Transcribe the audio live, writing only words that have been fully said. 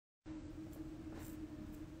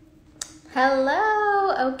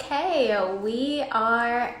Hello. Okay, we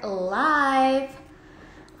are live.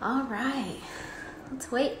 All right. Let's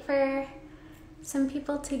wait for some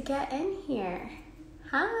people to get in here.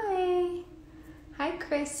 Hi. Hi,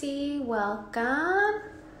 Chrissy. Welcome.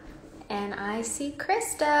 And I see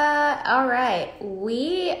Krista. All right.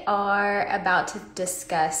 We are about to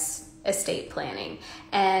discuss estate planning.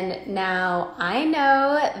 And now I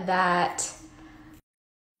know that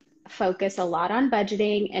focus a lot on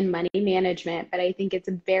budgeting and money management, but I think it's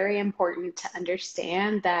very important to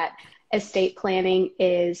understand that estate planning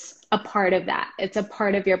is a part of that. It's a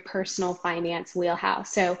part of your personal finance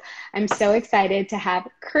wheelhouse. So I'm so excited to have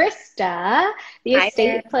Krista, the Hi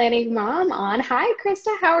there. estate planning mom, on. Hi,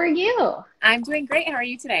 Krista. How are you? I'm doing great. How are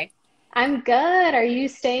you today? I'm good. Are you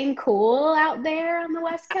staying cool out there on the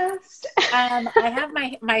West Coast? I have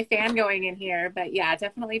my fan going in here, but yeah,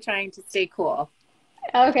 definitely trying to stay cool.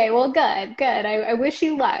 Okay, well, good, good. I wish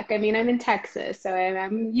you luck. I mean, I'm in Texas, so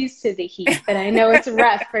I'm used to the heat, but I know it's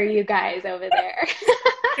rough for you guys over there.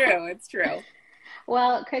 True, it's true.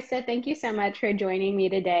 Well, Krista, thank you so much for joining me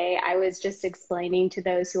today. I was just explaining to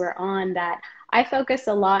those who are on that I focus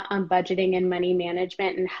a lot on budgeting and money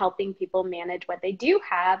management and helping people manage what they do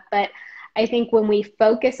have. But I think when we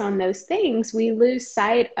focus on those things, we lose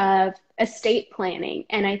sight of estate planning.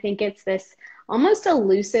 And I think it's this almost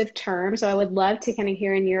elusive term. So I would love to kind of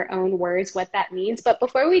hear in your own words what that means. But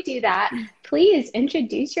before we do that, please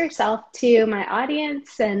introduce yourself to my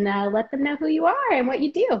audience and let them know who you are and what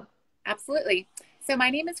you do. Absolutely. So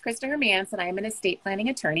my name is Krista Hermance, and I am an estate planning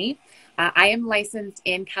attorney. I am licensed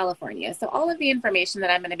in California. So all of the information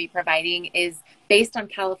that I'm going to be providing is based on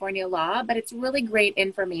California law, but it's really great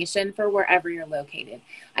information for wherever you're located.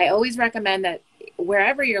 I always recommend that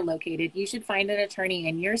wherever you're located, you should find an attorney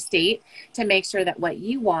in your state to make sure that what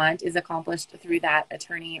you want is accomplished through that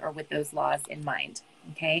attorney or with those laws in mind.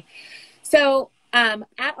 Okay. So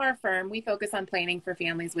at our firm, we focus on planning for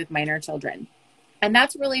families with minor children. And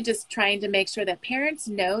that's really just trying to make sure that parents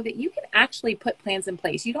know that you can actually put plans in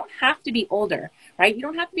place. You don't have to be older, right? You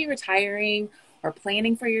don't have to be retiring or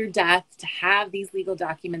planning for your death to have these legal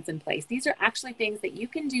documents in place. These are actually things that you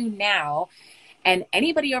can do now. And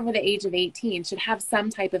anybody over the age of 18 should have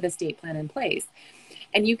some type of estate plan in place.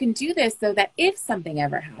 And you can do this so that if something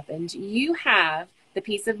ever happened, you have the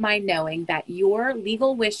peace of mind knowing that your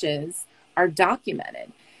legal wishes are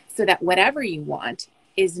documented so that whatever you want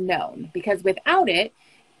is known, because without it,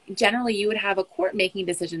 generally you would have a court making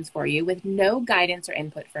decisions for you with no guidance or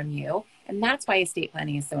input from you. And that's why estate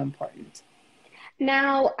planning is so important.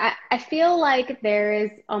 Now, I feel like there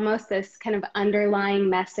is almost this kind of underlying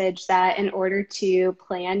message that in order to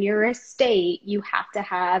plan your estate, you have to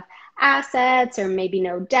have assets or maybe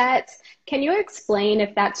no debts. Can you explain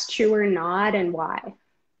if that's true or not and why?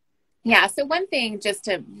 Yeah. So one thing, just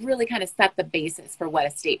to really kind of set the basis for what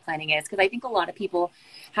estate planning is, because I think a lot of people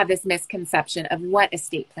have this misconception of what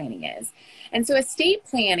estate planning is. And so estate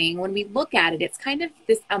planning, when we look at it, it's kind of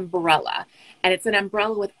this umbrella, and it's an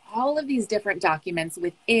umbrella with all of these different documents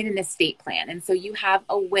within an estate plan. And so you have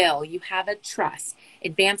a will, you have a trust,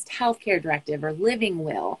 advanced healthcare directive or living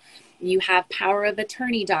will. You have power of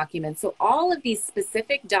attorney documents. So all of these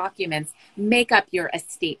specific documents make up your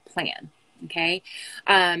estate plan. Okay.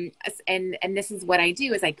 And this is what I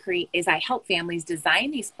do is I help families design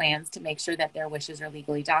these plans to make sure that their wishes are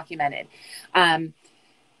legally documented.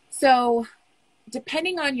 So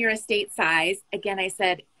depending on your estate size, again, I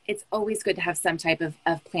said, it's always good to have some type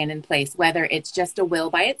of plan in place, whether it's just a will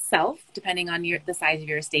by itself, depending on the size of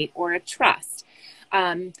your estate, or a trust.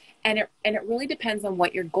 And it really depends on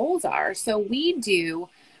what your goals are. So we do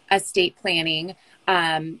estate planning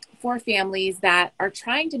for families that are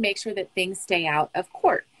trying to make sure that things stay out of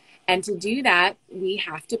court. And to do that, we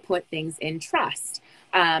have to put things in trust.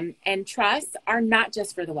 And trusts are not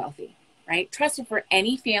just for the wealthy, right? Trusts are for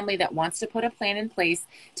any family that wants to put a plan in place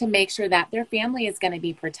to make sure that their family is going to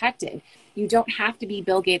be protected. You don't have to be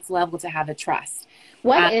Bill Gates level to have a trust.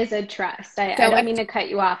 What is a trust? I don't mean to cut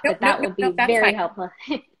you off, but that will be that's very fine. helpful.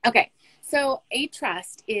 Okay. So a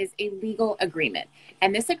trust is a legal agreement,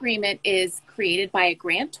 and this agreement is created by a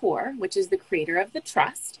grantor, which is the creator of the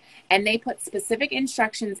trust, and they put specific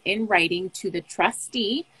instructions in writing to the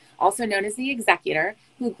trustee, also known as the executor,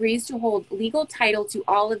 who agrees to hold legal title to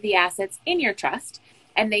all of the assets in your trust,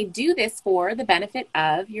 and they do this for the benefit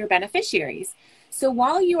of your beneficiaries. So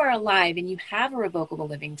while you are alive and you have a revocable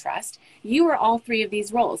living trust, you are all three of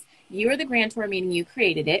these roles. You are the grantor, meaning you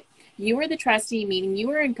created it. You are the trustee, meaning you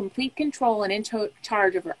are in complete control and in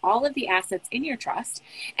charge over all of the assets in your trust.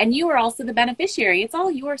 And you are also the beneficiary. It's all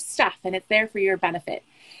your stuff and it's there for your benefit.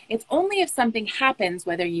 It's only if something happens,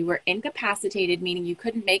 whether you were incapacitated, meaning you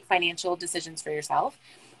couldn't make financial decisions for yourself,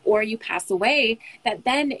 or you pass away, that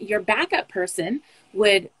then your backup person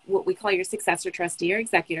would, what we call your successor trustee or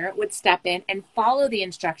executor, would step in and follow the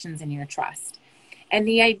instructions in your trust. And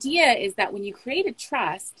the idea is that when you create a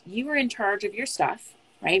trust, you are in charge of your stuff,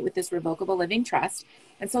 right? With this revocable living trust.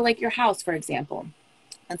 And so like your house, for example,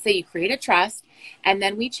 let's say you create a trust and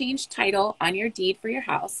then we change title on your deed for your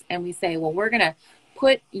house. And we say, well, we're going to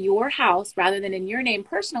put your house, rather than in your name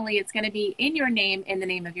personally, it's going to be in your name, in the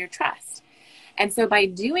name of your trust. And so by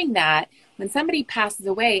doing that, when somebody passes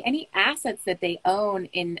away, any assets that they own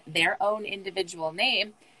in their own individual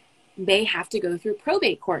name, they have to go through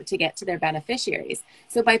probate court to get to their beneficiaries.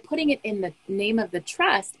 So by putting it in the name of the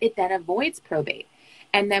trust, it then avoids probate.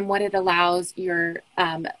 And then what it allows your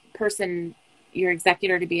your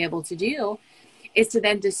executor to be able to do is to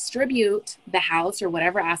then distribute the house or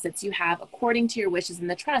whatever assets you have according to your wishes in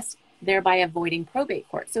the trust, thereby avoiding probate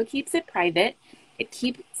court. So it keeps it private, it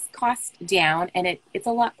keeps costs down, and it's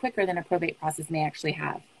a lot quicker than a probate process may actually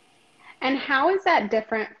have. And how is that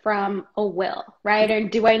different from a will, right? Or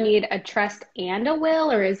do I need a trust and a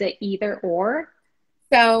will, or is it either or?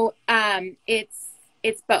 So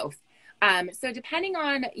it's both. So depending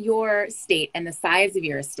on your state and the size of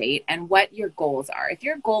your estate and what your goals are, if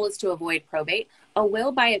your goal is to avoid probate, a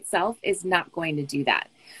will by itself is not going to do that.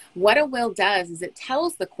 What a will does is it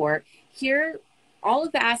tells the court, here, all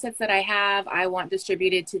of the assets that I have, I want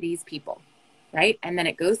distributed to these people, right? And then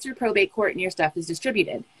it goes through probate court and your stuff is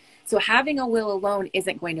distributed. So having a will alone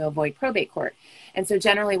isn't going to avoid probate court. And so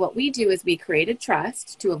generally what we do is we create a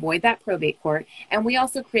trust to avoid that probate court. And we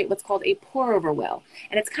also create what's called a pour over will.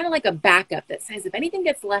 And it's kind of like a backup that says if anything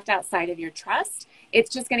gets left outside of your trust,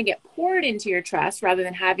 it's just going to get poured into your trust rather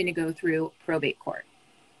than having to go through probate court.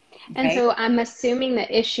 Okay? And so I'm assuming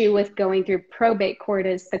the issue with going through probate court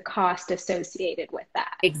is the cost associated with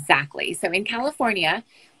that. Exactly. So in California,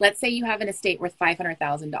 let's say you have an estate worth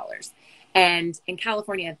 $500,000. And in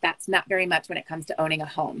California, that's not very much when it comes to owning a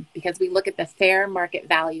home, because we look at the fair market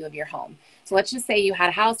value of your home. So let's just say you had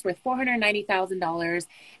a house worth $490,000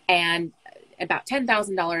 and about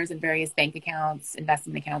 $10,000 in various bank accounts,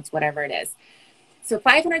 investment accounts, whatever it is. So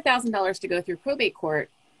 $500,000 to go through probate court,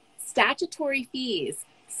 statutory fees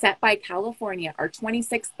set by California are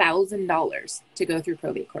 $26,000 to go through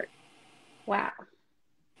probate court. Wow.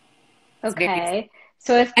 Okay.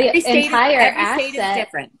 So if the entire every state is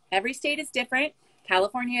different. Every state is different.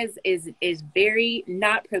 California is very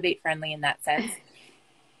not probate friendly in that sense,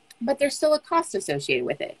 but there's still a cost associated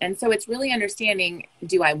with it. And so it's really understanding,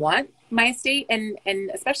 do I want my estate? And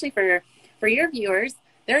especially for your viewers,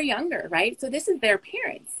 they're younger, right? So this is their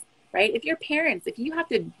parents, right? If you have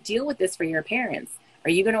to deal with this for your parents, are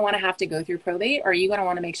you going to want to have to go through probate? Or are you going to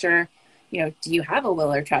want to make sure, do you have a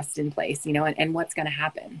will or trust in place, and what's going to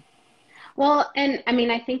happen? Well, and I mean,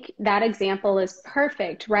 I think that example is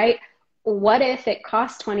perfect, right? What if it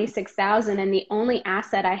costs $26,000 and the only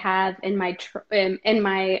asset I have in my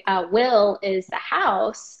will is the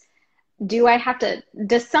house?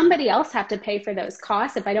 Does somebody else have to pay for those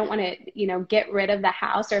costs if I don't want to, get rid of the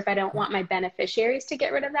house, or if I don't want my beneficiaries to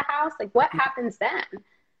get rid of the house? Like, what happens then?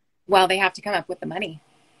 Well, they have to come up with the money.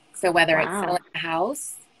 So whether it's selling a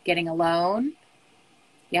house, getting a loan.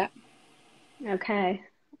 Yeah. Okay.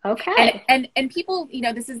 And people,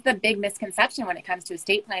 this is the big misconception when it comes to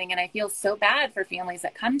estate planning. And I feel so bad for families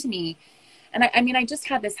that come to me. And I just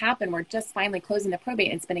had this happen. We're just finally closing the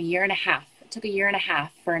probate. It's been a year and a half. It took a year and a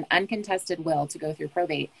half for an uncontested will to go through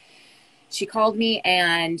probate. She called me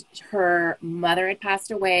and her mother had passed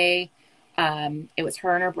away. It was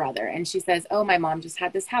her and her brother. And she says, oh, my mom just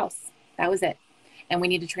had this house. That was it. And we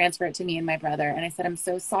need to transfer it to me and my brother. And I said, I'm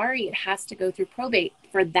so sorry. It has to go through probate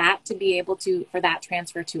for that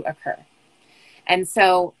transfer to occur. And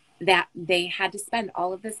so that they had to spend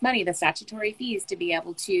all of this money, the statutory fees, to be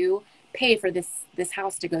able to pay for this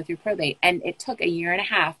house to go through probate. And it took a year and a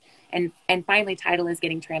half. And finally title is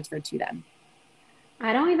getting transferred to them.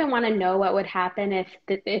 I don't even want to know what would happen if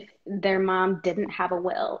their mom didn't have a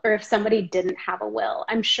will, or if somebody didn't have a will.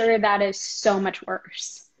 I'm sure that is so much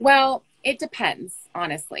worse. Well, it depends,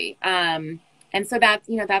 honestly. And so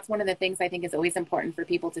that's one of the things I think is always important for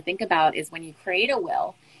people to think about is when you create a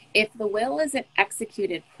will, if the will isn't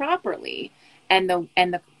executed properly and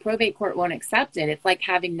the probate court won't accept it, it's like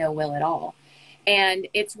having no will at all. And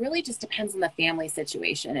it's really just depends on the family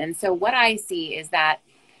situation. And so what I see is that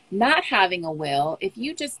not having a will, if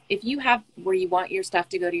you have where you want your stuff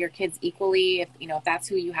to go to your kids equally, if that's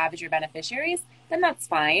who you have as your beneficiaries, then that's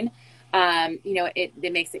fine.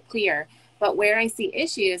 It makes it clear. But where I see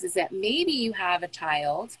issues is that maybe you have a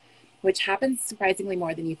child which happens surprisingly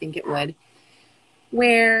more than you think it would,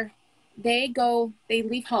 where they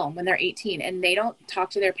leave home when they're 18 and they don't talk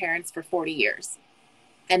to their parents for 40 years.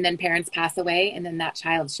 And then parents pass away, and then that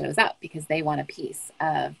child shows up because they want a piece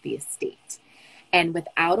of the estate. And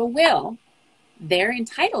without a will, they're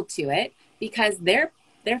entitled to it because they're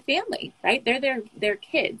their family, right? They're their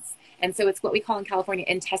kids. And so it's what we call in California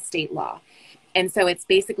intestate law. And so it's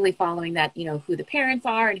basically following that, who the parents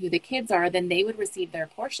are and who the kids are, then they would receive their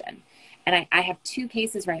portion. And I have 2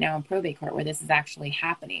 cases right now in probate court where this is actually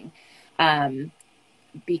happening,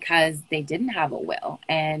 because they didn't have a will,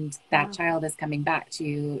 and that child is coming back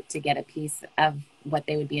to get a piece of what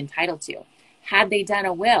they would be entitled to. Had they done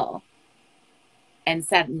a will and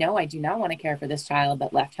said, no, I do not want to care for this child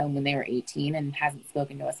that left home when they were 18 and hasn't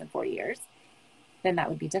spoken to us in 40 years, then that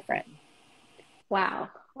would be different. Wow.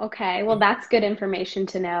 Okay. Well, that's good information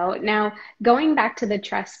to know. Now, going back to the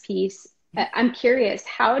trust piece, I'm curious,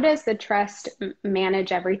 how does the trust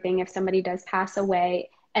manage everything if somebody does pass away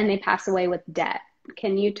and they pass away with debt?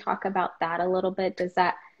 Can you talk about that a little bit? Does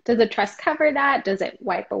the trust cover that? Does it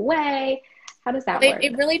wipe away? How does that work?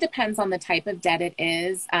 It really depends on the type of debt it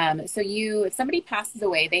is. If somebody passes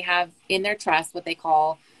away, they have in their trust what we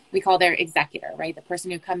call their executor, right? The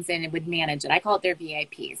person who comes in and would manage it. I call it their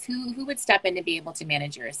VIPs, who would step in to be able to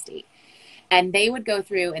manage your estate. And they would go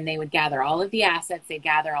through and they would gather all of the assets, they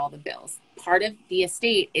gather all the bills. Part of the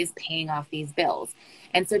estate is paying off these bills.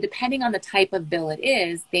 And so depending on the type of bill it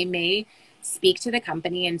is, they may speak to the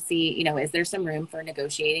company and see, is there some room for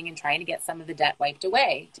negotiating and trying to get some of the debt wiped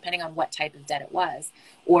away, depending on what type of debt it was,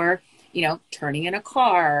 or, turning in a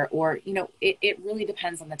car, or, it really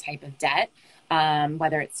depends on the type of debt,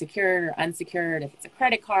 whether it's secured or unsecured, if it's a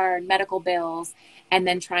credit card, medical bills, and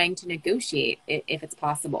then trying to negotiate if it's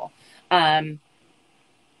possible.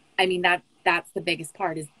 That's the biggest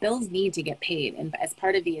part is bills need to get paid. And as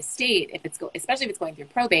part of the estate, especially if it's going through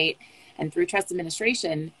probate and through trust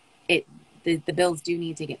administration, the bills do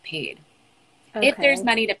need to get paid. Okay. If there's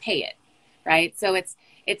money to pay it, right? So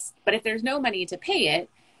but if there's no money to pay it,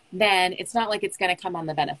 then it's not like it's going to come on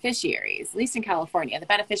the beneficiaries. At least in California, the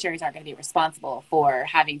beneficiaries aren't going to be responsible for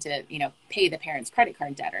having to, pay the parents' credit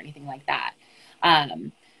card debt or anything like that.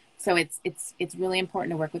 So it's really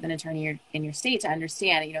important to work with an attorney in your state to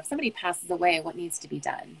understand, if somebody passes away, what needs to be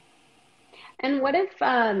done. And what if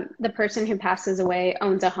the person who passes away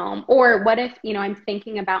owns a home? Or what if, I'm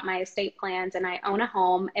thinking about my estate plans and I own a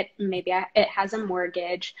home, it has a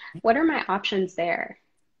mortgage. What are my options there?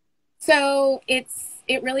 So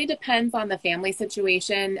it really depends on the family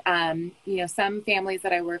situation. Some families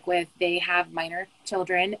that I work with, they have minor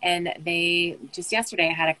children, and just yesterday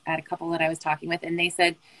I had a couple that I was talking with, and they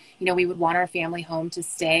said, we would want our family home to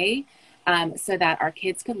stay so that our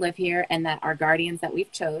kids could live here and that our guardians that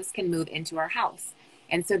we've chose can move into our house.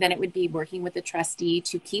 And so then it would be working with the trustee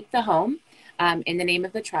to keep the home in the name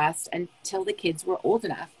of the trust until the kids were old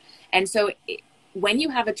enough. And so when you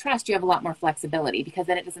have a trust, you have a lot more flexibility because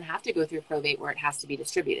then it doesn't have to go through probate where it has to be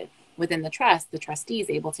distributed. Within the trust, the trustee is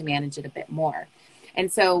able to manage it a bit more.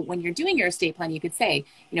 And so when you're doing your estate plan, you could say,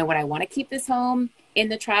 what I want to keep this home in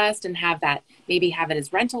the trust and maybe have it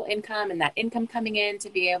as rental income and that income coming in to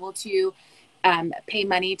be able to pay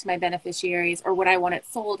money to my beneficiaries, or would I want it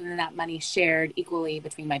sold and then that money shared equally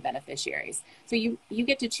between my beneficiaries? So you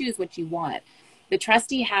get to choose what you want. The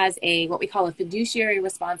trustee has what we call a fiduciary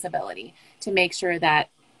responsibility to make sure that,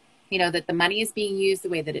 that the money is being used the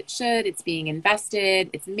way that it should, it's being invested,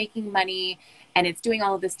 it's making money, and it's doing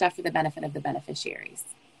all of this stuff for the benefit of the beneficiaries.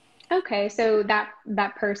 Okay, so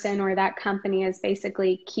that person or that company is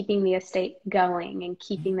basically keeping the estate going and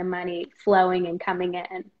keeping the money flowing and coming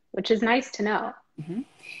in, which is nice to know. Mm-hmm.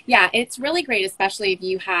 Yeah, it's really great, especially if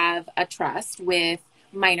you have a trust with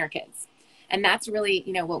minor kids. And that's really,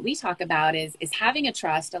 what we talk about is having a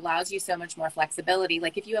trust allows you so much more flexibility.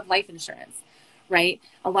 Like if you have life insurance, right?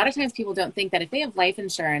 A lot of times people don't think that if they have life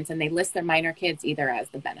insurance and they list their minor kids either as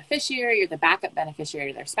the beneficiary or the backup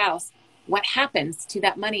beneficiary to their spouse, what happens to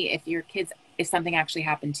that money if something actually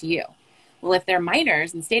happened to you? Well, if they're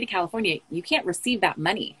minors in the state of California, you can't receive that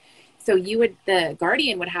money. So the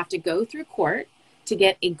guardian would have to go through court to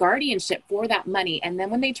get a guardianship for that money. And then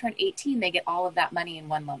when they turn 18, they get all of that money in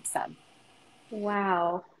one lump sum.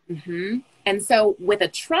 Wow. Mm-hmm. And so with a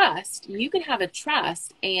trust, you could have a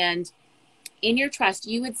trust, and in your trust,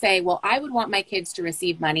 you would say, well, I would want my kids to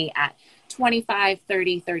receive money at 25,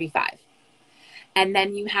 30, 35. And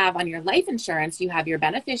then you have on your life insurance, you have your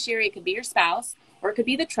beneficiary, it could be your spouse, or it could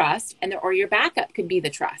be the trust, or your backup could be the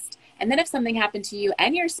trust. And then if something happened to you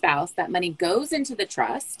and your spouse, that money goes into the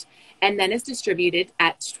trust and then is distributed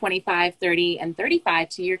at 25, 30, and 35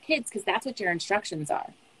 to your kids, because that's what your instructions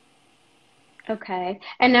are. Okay.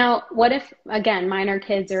 And now, what if, again, minor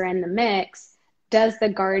kids are in the mix? Does the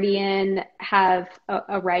guardian have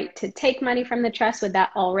a right to take money from the trust? Would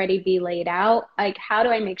that already be laid out? Like, how do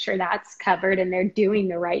I make sure that's covered and they're doing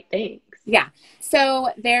the right things? Yeah. So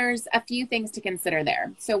there's a few things to consider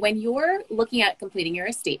there. So when you're looking at completing your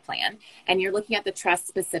estate plan and you're looking at the trust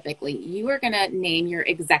specifically, you are going to name your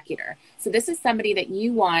executor. So this is somebody that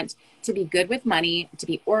you want to be good with money, to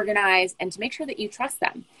be organized, and to make sure that you trust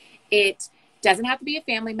them. It doesn't have to be a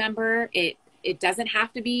family member. It doesn't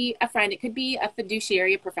have to be a friend. It could be a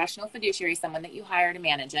fiduciary, a professional fiduciary, someone that you hire to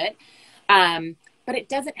manage it. But it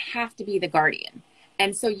doesn't have to be the guardian.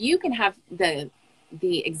 And so you can have the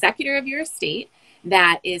executor of your estate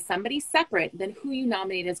that is somebody separate than who you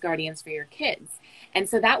nominate as guardians for your kids. And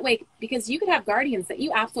so that way, because you could have guardians that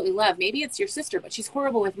you absolutely love. Maybe it's your sister, but she's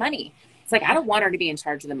horrible with money. It's like, I don't want her to be in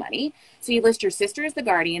charge of the money. So you list your sister as the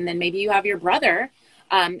guardian. Then maybe you have your brother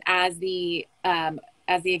as the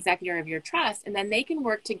executor of your trust. And then they can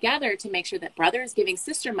work together to make sure that brother is giving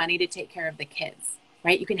sister money to take care of the kids,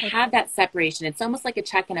 right? You can have that separation. It's almost like a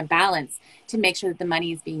check and a balance to make sure that the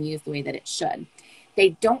money is being used the way that it should.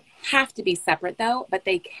 They don't have to be separate though, but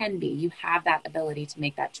they can be. You have that ability to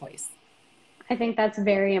make that choice. I think that's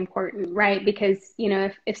very important, right? Because,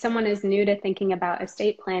 if someone is new to thinking about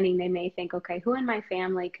estate planning, they may think, okay, who in my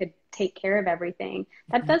family could take care of everything?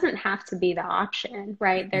 That doesn't have to be the option,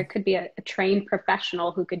 right? There could be a trained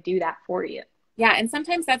professional who could do that for you. Yeah. And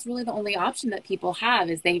sometimes that's really the only option that people have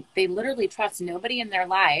is they literally trust nobody in their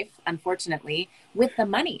life, unfortunately, with the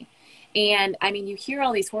money. And I mean, you hear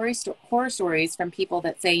all these horror stories from people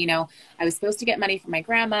that say, I was supposed to get money from my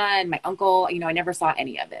grandma and my uncle, I never saw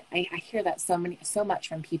any of it. I hear that so much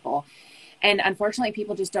from people. And unfortunately,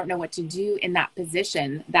 people just don't know what to do in that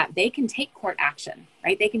position that they can take court action,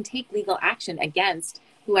 right? They can take legal action against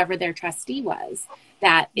whoever their trustee was,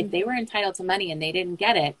 that if they were entitled to money and they didn't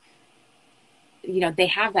get it, they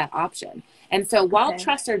have that option. And so while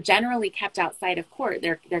trusts are generally kept outside of court,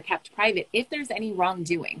 they're kept private. If there's any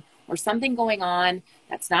wrongdoing or something going on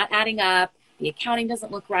that's not adding up, the accounting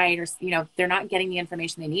doesn't look right, or they're not getting the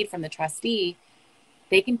information they need from the trustee,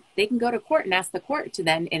 they can go to court and ask the court to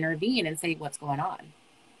then intervene and say what's going on.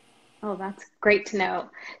 Oh, that's great to know.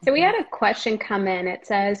 So we had a question come in. It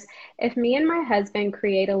says, if me and my husband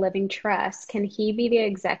create a living trust, can he be the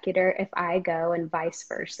executor if I go and vice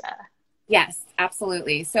versa? Yes,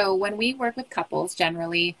 absolutely. So when we work with couples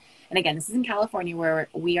generally, and again, this is in California where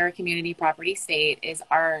we are a community property state, is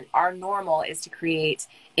our normal is to create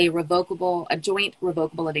a joint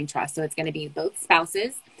revocable living trust. So it's going to be both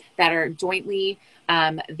spouses that are jointly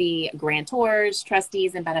the grantors,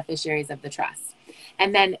 trustees, and beneficiaries of the trust.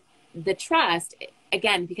 And then the trust,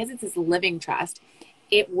 again, because it's this living trust,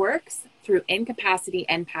 it works through incapacity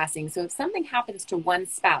and passing. So if something happens to one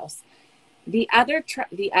spouse, the other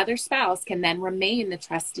spouse can then remain the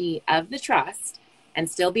trustee of the trust and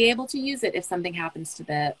still be able to use it if something happens to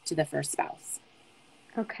the first spouse.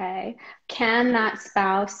 Okay. Can that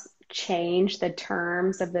spouse change the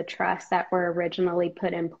terms of the trust that were originally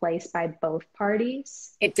put in place by both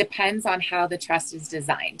parties? It depends on how the trust is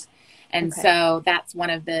designed. And so that's one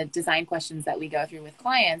of the design questions that we go through with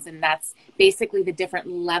clients. And that's basically the different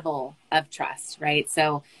level of trust, right?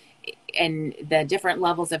 So, and the different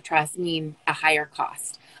levels of trust mean a higher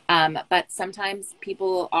cost. But sometimes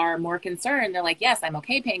people are more concerned. They're like, yes, I'm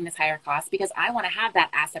okay paying this higher cost because I want to have that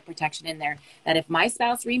asset protection in there, that if my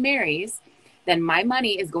spouse remarries, then my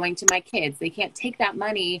money is going to my kids. They can't take that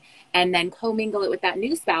money and then commingle it with that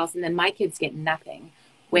new spouse, and then my kids get nothing,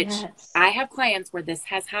 which I have clients where this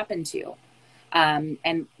has happened to,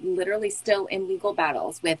 and literally still in legal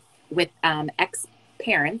battles with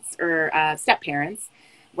ex-parents or step-parents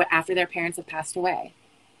after their parents have passed away.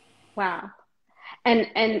 Wow.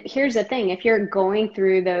 And here's the thing, if you're going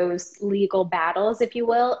through those legal battles, if you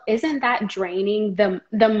will, isn't that draining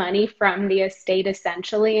the money from the estate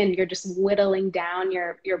essentially, and you're just whittling down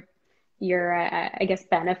your I guess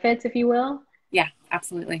benefits, if you will? Yeah,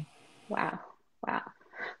 absolutely. Wow.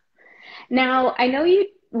 Now, I know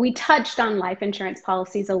we touched on life insurance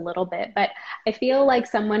policies a little bit, but I feel like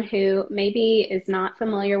someone who maybe is not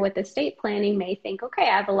familiar with estate planning may think, okay,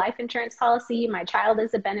 I have a life insurance policy, my child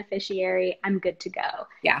is a beneficiary, I'm good to go.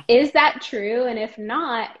 Yeah. Is that true? And if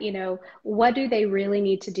not, what do they really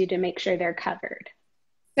need to do to make sure they're covered?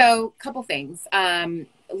 So, a couple things.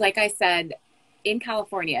 Like I said, in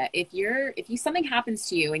California, if something happens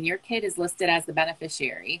to you and your kid is listed as the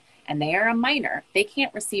beneficiary and they are a minor, they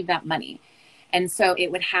can't receive that money. And so it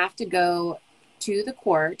would have to go to the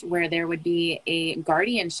court where there would be a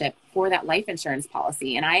guardianship for that life insurance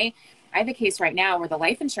policy. And I have a case right now where the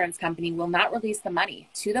life insurance company will not release the money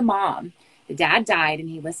to the mom. The dad died and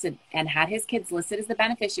he listed and had his kids listed as the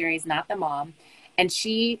beneficiaries, not the mom. And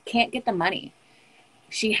she can't get the money.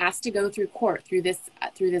 She has to go through court, through this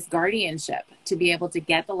guardianship, to be able to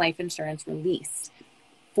get the life insurance released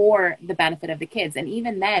for the benefit of the kids. And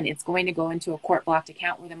even then, it's going to go into a court blocked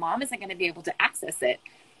account where the mom isn't going to be able to access it.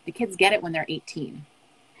 The kids get it when they're 18.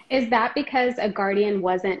 Is that because a guardian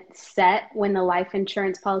wasn't set when the life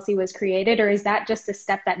insurance policy was created, or is that just a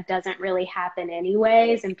step that doesn't really happen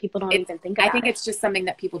anyways and people don't even think about it? I think it's just something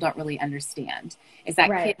that people don't really understand, is that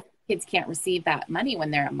Right. kids can't receive that money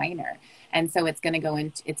when they're a minor. And so it's going to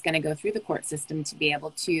go through the court system to be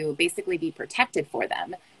able to basically be protected for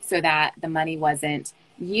them, so that the money wasn't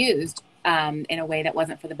used in a way that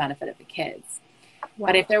wasn't for the benefit of the kids. Wow.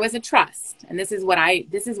 But if there was a trust, and this is what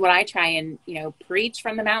I try and, preach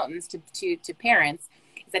from the mountains to parents,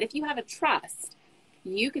 is that if you have a trust,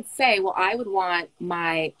 you could say, well, I would want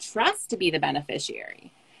my trust to be the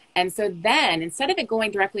beneficiary. And so then, instead of it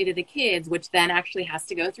going directly to the kids, which then actually has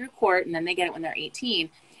to go through court and then they get it when they're 18,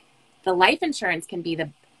 the life insurance can be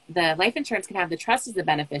the life insurance can have the trust as the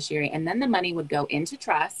beneficiary, and then the money would go into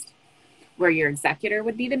trust, where your executor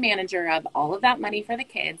would be the manager of all of that money for the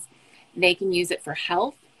kids. They can use it for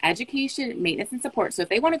health, education, maintenance, and support. So if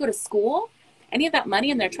they want to go to school, any of that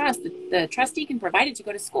money in their trust, the trustee can provide it to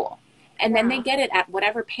go to school. And then they get it at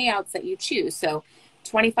whatever payouts that you choose. So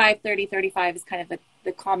 25, 30, 35 is kind of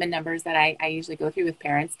the common numbers that I usually go through with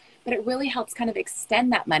parents. But it really helps kind of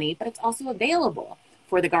extend that money, but it's also available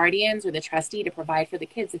for the guardians or the trustee to provide for the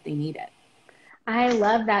kids if they need it. I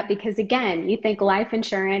love that, because again, you think life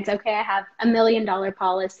insurance, okay, I have $1 million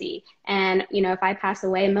policy, and if I pass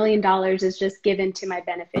away, $1 million is just given to my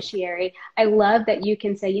beneficiary. I love that you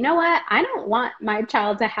can say, you know what, I don't want my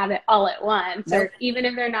child to have it all at once. Nope. Or even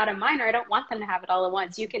if they're not a minor, I don't want them to have it all at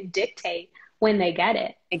once. You can dictate when they get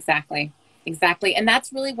it. Exactly. And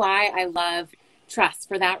that's really why I love trust,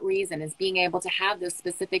 for that reason, is being able to have those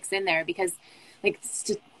specifics in there. Because like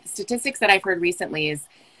statistics that I've heard recently is,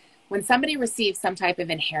 when somebody receives some type of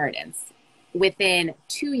inheritance, within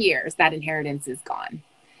 2 years, that inheritance is gone.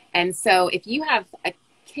 And so if you have a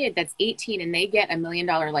kid that's 18 and they get $1 million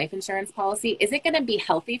life insurance policy, is it going to be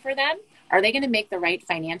healthy for them? Are they going to make the right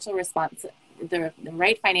financial the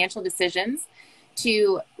right financial decisions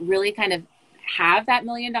to really kind of have that $1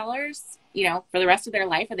 million, for the rest of their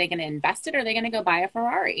life? Are they going to invest it, or are they going to go buy a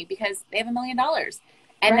Ferrari because they have $1 million?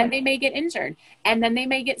 And then they may get injured, and then they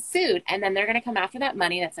may get sued, and then they're going to come after that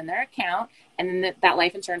money that's in their account, and then that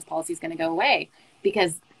life insurance policy is going to go away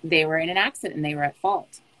because they were in an accident and they were at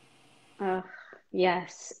fault.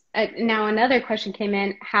 Yes. Now, another question came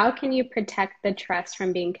in. How can you protect the trust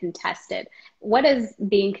from being contested? What does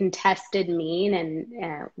being contested mean,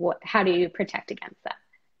 and how do you protect against that?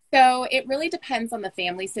 So it really depends on the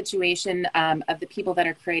family situation of the people that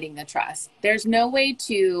are creating the trust. There's no way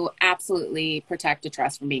to absolutely protect a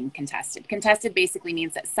trust from being contested. Contested basically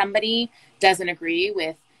means that somebody doesn't agree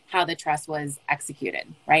with how the trust was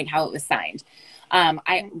executed, right? How it was signed.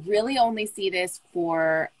 I really only see this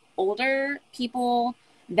for older people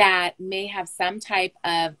that may have some type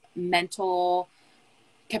of mental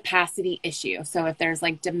capacity issue. So if there's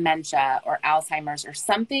like dementia or Alzheimer's or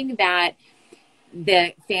something that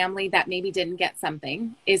the family that maybe didn't get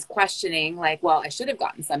something is questioning, like, well, I should have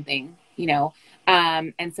gotten something,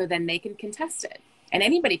 and so then they can contest it, and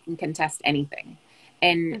anybody can contest anything.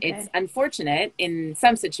 And it's unfortunate in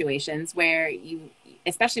some situations where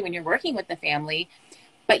especially when you're working with the family,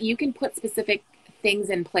 but you can put specific things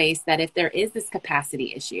in place that if there is this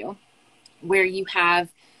capacity issue where you have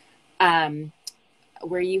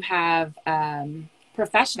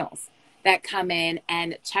professionals that come in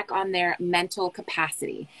and check on their mental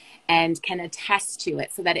capacity and can attest to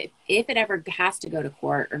it, so that if it ever has to go to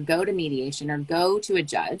court or go to mediation or go to a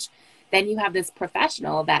judge, then you have this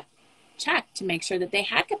professional that checked to make sure that they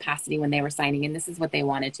had capacity when they were signing and this is what they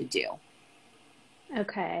wanted to do.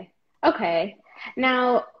 Okay.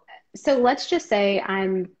 Now, so let's just say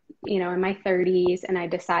I'm, in my 30s and I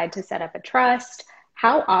decide to set up a trust.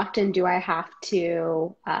 How often do I have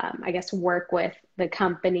to, work with the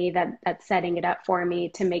company that's setting it up for me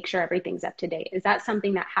to make sure everything's up to date? Is that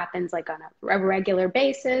something that happens like on a regular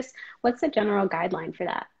basis? What's the general guideline for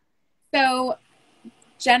that? So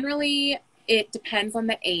generally, it depends on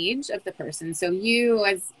the age of the person. So you,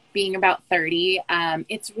 as being about 30,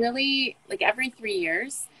 it's really like every 3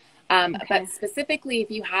 years. But specifically, if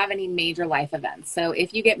you have any major life events. So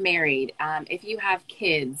if you get married, if you have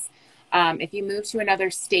kids, if you move to another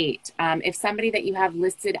state, if somebody that you have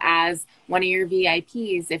listed as one of your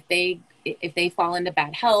VIPs, if they fall into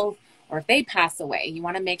bad health or if they pass away, you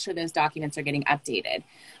want to make sure those documents are getting updated.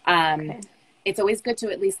 it's always good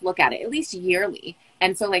to at least look at it, at least yearly.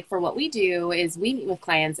 And so like for what we do is we meet with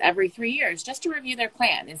clients every 3 years just to review their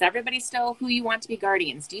plan. Is everybody still who you want to be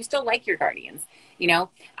guardians? Do you still like your guardians? You know,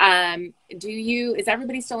 is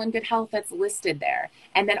everybody still in good health that's listed there?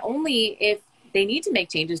 And then only if they need to make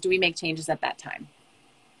changes, do we make changes at that time.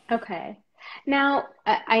 Okay. Now,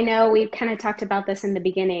 I know we kind of talked about this in the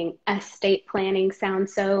beginning. Estate planning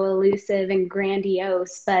sounds so elusive and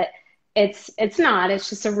grandiose, but it's not. It's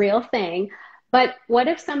just a real thing. But what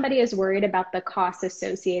if somebody is worried about the costs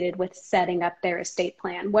associated with setting up their estate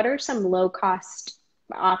plan? What are some low cost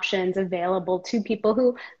options available to people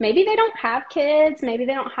who maybe they don't have kids, maybe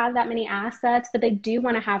they don't have that many assets, but they do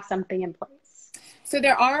want to have something in place? So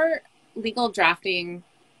there are legal drafting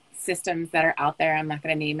systems that are out there. I'm not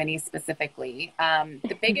going to name any specifically.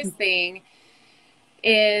 The biggest thing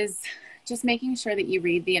is just making sure that you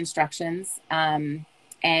read the instructions and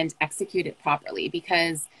execute it properly,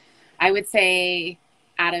 because I would say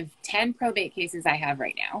out of 10 probate cases I have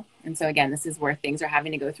right now, and so again, this is where things are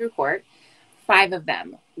having to go through court, 5 of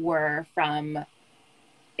them were from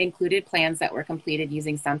included plans that were completed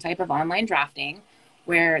using some type of online drafting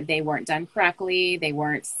where they weren't done correctly, they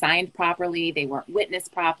weren't signed properly, they weren't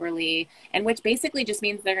witnessed properly, and which basically just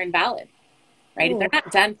means they're invalid, right? Ooh. If they're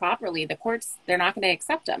not done properly, the courts, they're not going to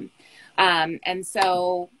accept them. And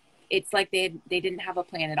so it's like they didn't have a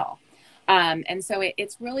plan at all. And so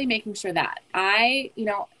it's really making sure that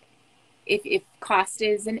if cost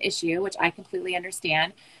is an issue, which I completely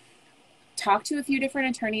understand, talk to a few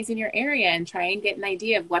different attorneys in your area and try and get an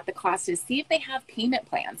idea of what the cost is. See if they have payment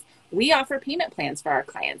plans. We offer payment plans for our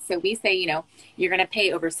clients. So we say, you're going to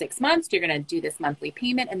pay over 6 months. You're going to do this monthly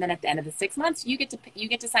payment. And then at the end of the 6 months, you get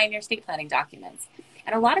to sign your estate planning documents.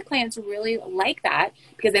 And a lot of clients really like that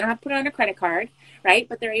because they don't have to put it on a credit card, right?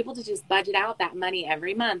 But they're able to just budget out that money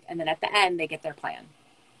every month. And then at the end, they get their plan.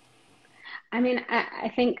 I mean,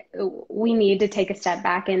 I think we need to take a step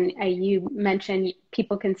back, and you mentioned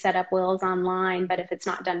people can set up wills online, but if it's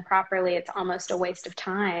not done properly, it's almost a waste of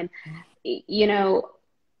time.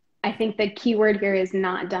 I think the key word here is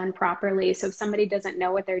not done properly. So if somebody doesn't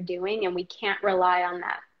know what they're doing and we can't rely on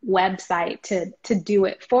that website to do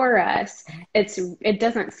it for us, it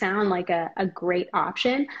doesn't sound like a great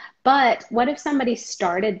option. But what if somebody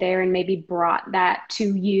started there and maybe brought that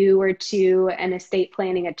to you or to an estate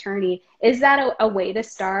planning attorney? Is that a way to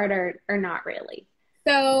start or not really?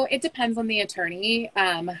 So it depends on the attorney.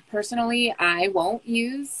 Personally, I won't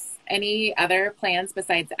use any other plans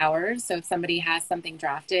besides ours. So if somebody has something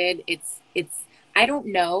drafted, I don't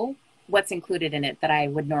know what's included in it that I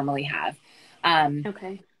would normally have.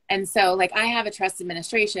 Okay. And so like I have a trust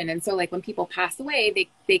administration. And so like when people pass away,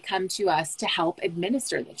 they come to us to help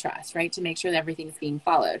administer the trust, right? To make sure that everything's being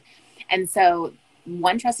followed. And so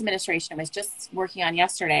one trust administration I was just working on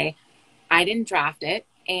yesterday, I didn't draft it,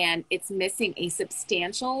 and it's missing a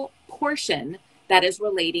substantial portion that is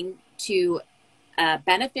relating to a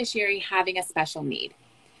beneficiary having a special need.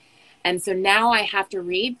 And so now I have to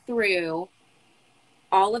read through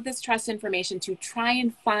all of this trust information to try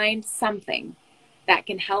and find something that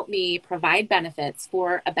can help me provide benefits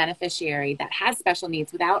for a beneficiary that has special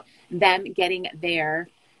needs without them getting their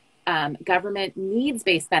government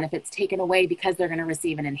needs-based benefits taken away because they're going to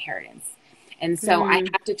receive an inheritance. And so I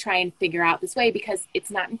have to try and figure out this way because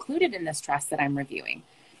it's not included in this trust that I'm reviewing,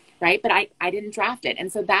 right? But I didn't draft it.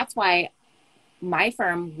 And so that's why my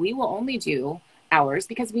firm, we will only do ours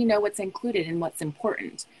because we know what's included and what's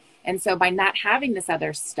important. And so by not having this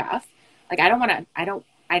other stuff, like I want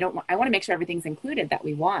to make sure everything's included that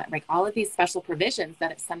we want, like all of these special provisions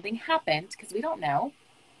that if something happened, because we don't know,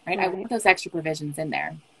 right? I want those extra provisions in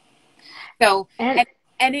there. So,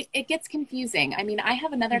 and it gets confusing. I mean, I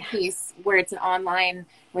have another case where it's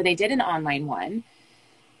where they did an online one,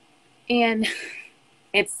 and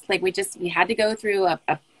it's like we had to go through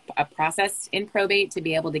a process in probate to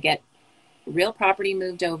be able to get real property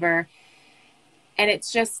moved over. And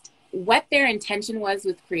it's just what their intention was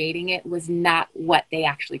with creating it was not what they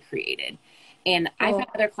actually created. And I've had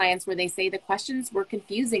other clients where they say the questions were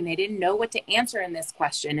confusing. They didn't know what to answer in this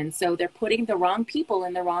question. And so they're putting the wrong people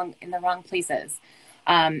in the wrong places.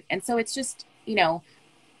 And so it's just, you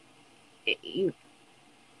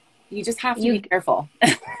just have to be careful.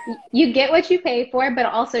 You get what you pay for, but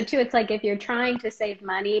also too, it's like if you're trying to save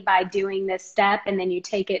money by doing this step and then you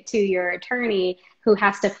take it to your attorney who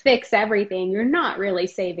has to fix everything, you're not really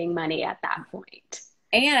saving money at that point.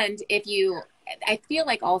 And I feel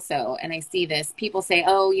like also, and I see this, people say,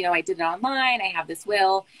 oh, I did it online, I have this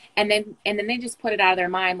will, and then they just put it out of their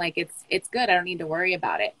mind like it's good, I don't need to worry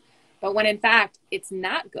about it. But when in fact, it's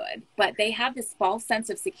not good, but they have this false sense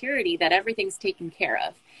of security that everything's taken care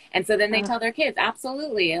of. And so then they tell their kids,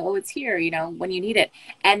 absolutely, oh, it's here, you know, when you need it.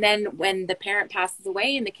 And then when the parent passes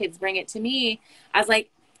away and the kids bring it to me, I was like,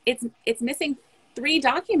 it's missing 3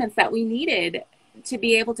 documents that we needed to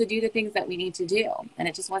be able to do the things that we need to do. And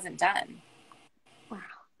it just wasn't done. Wow.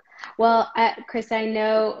 Well, Chris, I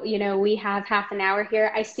know, you know, we have half an hour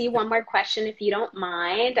here. I see one more question, if you don't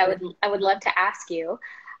mind. I would love to ask you.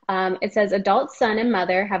 It says adult son and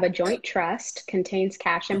mother have a joint trust, contains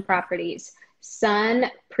cash and properties.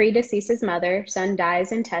 Son predeceases mother, son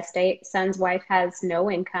dies intestate, son's wife has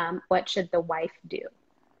no income. What should the wife do?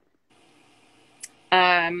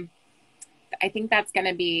 I think that's going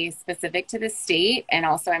to be specific to the state. And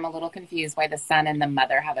also I'm a little confused why the son and the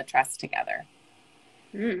mother have a trust together.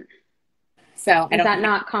 So is that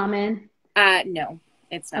not common? No,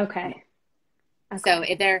 it's not. Okay. So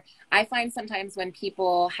I find sometimes when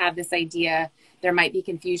people have this idea, there might be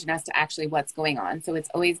confusion as to actually what's going on. So it's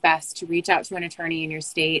always best to reach out to an attorney in your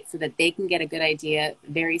state so that they can get a good idea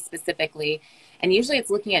very specifically. And usually it's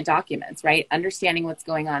looking at documents, right? Understanding what's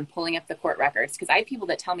going on, pulling up the court records. Because I have people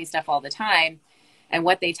that tell me stuff all the time, and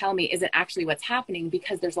what they tell me isn't actually what's happening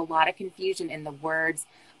because there's a lot of confusion in the words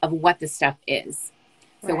of what the stuff is.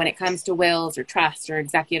 So when it comes to wills or trusts or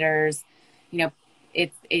executors, you know,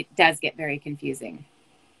 it does get very confusing.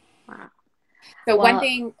 Wow. So one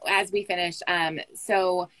thing as we finish,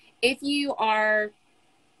 so if you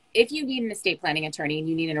need an estate planning attorney and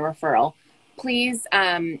you need a referral, please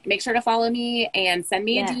make sure to follow me and send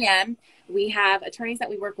me a DM. We have attorneys that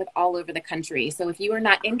we work with all over the country. So if you are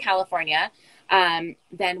not in California,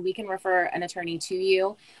 then we can refer an attorney to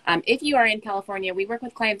you. If you are in California, we work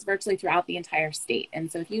with clients virtually throughout the entire state. And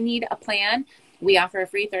so if you need a plan, we offer a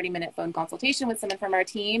free 30-minute phone consultation with someone from our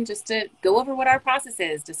team just to go over what our process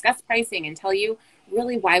is, discuss pricing, and tell you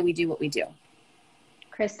really why we do what we do.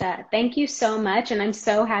 Krista, thank you so much. And I'm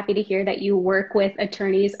so happy to hear that you work with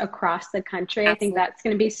attorneys across the country. Absolutely. I think that's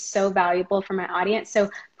going to be so valuable for my audience. So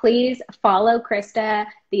please follow Krista,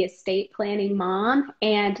 the estate planning mom.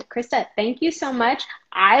 And Krista, thank you so much.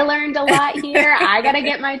 I learned a lot here. I got to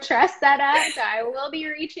get my trust set up. So I will be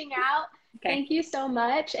reaching out. Okay. Thank you so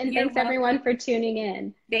much. And thanks everyone for tuning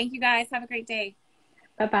in. Thank you guys. Have a great day.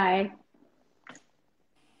 Bye-bye.